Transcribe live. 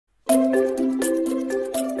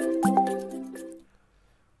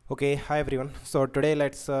Okay, hi everyone. So today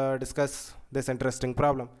let's discuss this interesting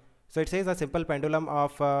problem. So it says a simple pendulum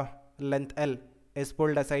of length L is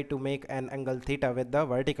pulled aside to make an angle theta with the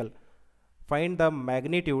vertical. Find the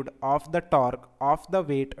magnitude of the torque of the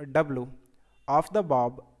weight W of the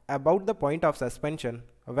bob about the point of suspension.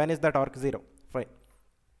 When is the torque zero? Fine.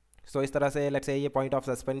 So इस तरह से let's say ये point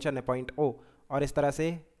of suspension है point O और इस तरह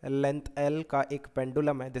से length L का एक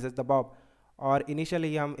pendulum है, this is the bob. और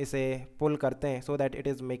इनिशियली हम इसे पुल करते हैं so that it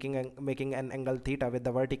is making an angle theta with the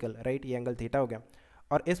vertical, right. ये एंगल थीटा हो गया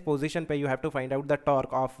और इस पोजीशन पे you have to find out the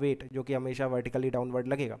torque of weight जो कि हमेशा वर्टिकली डाउनवर्ड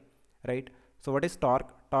लगेगा, right. So what is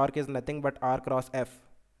torque? Torque is nothing but are cross F,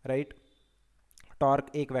 right.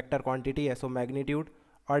 Torque एक वेक्टर क्वांटिटी है, सो मैग्नीट्यूड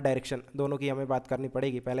और डायरेक्शन दोनों की हमें बात करनी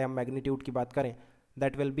पड़ेगी. पहले हम मैग्नीट्यूड की बात करें,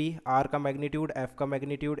 दैट विल बी आर का मैग्नीट्यूड एफ का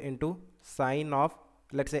magnitude into sine of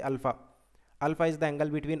let's say alpha. Alpha is the angle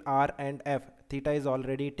between R and F. Theta is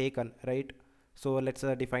already taken, right? So let's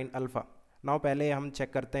define alpha. Now पहले हम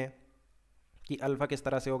check करते हैं कि alpha किस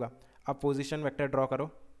तरह से होगा. अब पोजीशन वेक्टर ड्रॉ करो.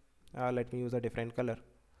 Let me use a different colour.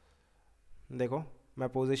 देखो मैं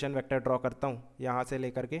पोजीशन वेक्टर ड्रॉ करता हूँ यहाँ से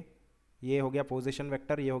लेकर के. ये हो गया पोजीशन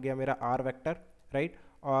वेक्टर, ये हो गया मेरा R वेक्टर, राइट.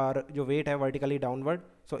 और जो वेट है वर्टिकली डाउनवर्ड,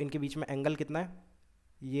 सो इनके बीच में एंगल कितना है?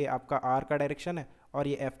 ये आपका R का डायरेक्शन है और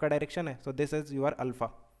ये F का डायरेक्शन है. So this is your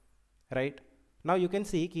alpha, right. Now you can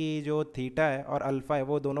see कि जो थीटा है और अल्फ़ा है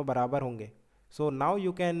वो दोनों बराबर होंगे. So now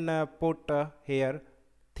you can put hair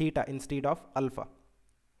theta instead of alpha.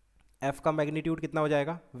 F का मैग्नीट्यूड कितना हो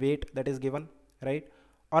जाएगा? Wait that is given, right.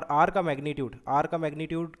 और आर का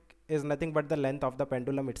magnitude is nothing but the length of the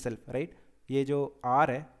pendulum itself, right. ये जो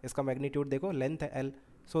आर है इसका मैग्नीट्यूड देखो, लेंथ है एल.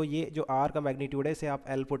 सो ये जो आर का मैग्नीट्यूड है इसे आप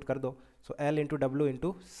एल पुट कर दो. So L into W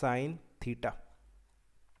into sine theta,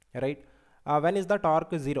 right. When is the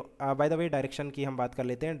torque zero? By the way direction की हम बात कर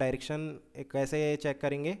लेते हैं. डायरेक्शन कैसे चेक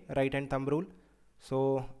करेंगे? Right hand thumb rule. So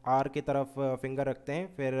are की तरफ फिंगर रखते हैं,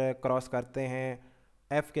 फिर क्रॉस करते हैं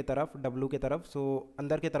एफ के तरफ, डब्ल्यू के तरफ. सो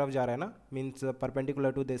अंदर की तरफ जा रहा है ना, means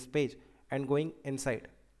perpendicular to this page and going inside,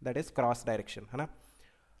 that is cross direction, है ना.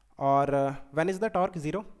 और when is the torque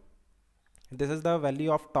zero? This is the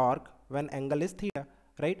value of torque when angle is theta,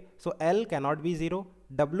 right. So L cannot be zero,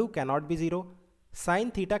 W cannot be zero, sine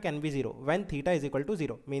theta can be zero when theta is equal to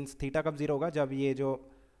zero. Means theta कब zero होगा? जब ये जो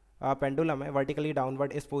pendulum है vertically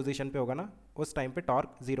downward इस position पे होगा ना, उस टाइम पे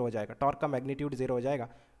टॉर्क जीरो हो जाएगा, टॉर्क का मैग्नीट्यूड जीरो हो जाएगा.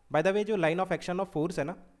 बाय द वे जो line of action of force है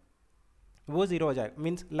ना वो जीरो हो जाएगा.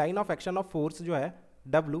 Means line of action of force जो है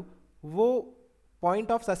डब्ल्यू वो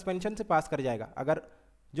पॉइंट ऑफ सस्पेंशन से पास कर जाएगा. अगर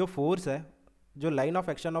जो फोर्स है, जो line of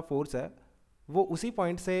action of force है वो उसी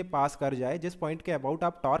पॉइंट से पास कर जाए जिस पॉइंट के अबाउट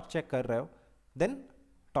आप टॉर्क चेक कर रहे हो, देन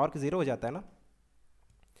टॉर्क जीरो हो जाता है ना.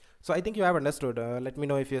 So I think you have understood. Let me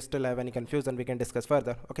know if you still have any confusion. We can discuss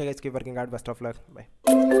further. Okay guys, keep working hard. Best of luck.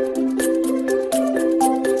 Bye.